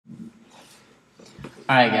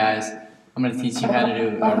Alright guys, I'm going to teach you how to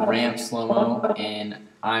do a ramp slow-mo in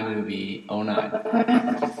Imovie 09.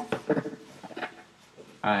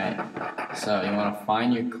 Alright, so you want to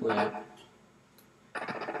find your clip.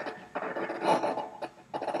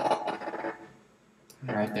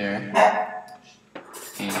 Right there.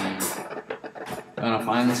 And you want to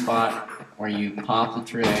find the spot where you pop the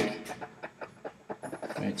trick,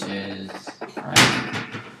 which is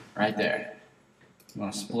right there. You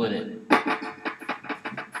want to split it.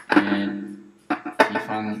 And you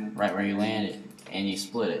find right where you land it, and you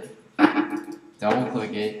split it. Double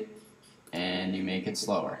click it, and you make it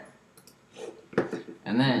slower.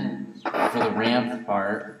 And then, for the ramp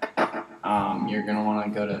part, you're going to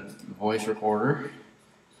want to go to voice recorder,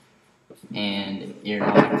 and you're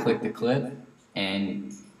going to click the clip,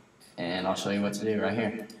 and I'll show you what to do right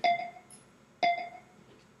here.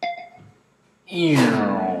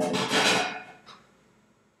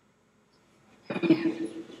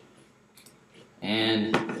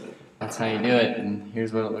 And that's how you do it, and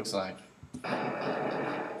here's what it looks like.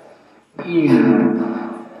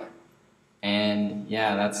 And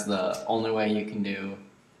yeah, that's the only way you can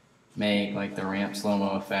make like the ramp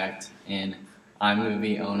slow-mo effect in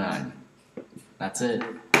Imovie 09. That's it.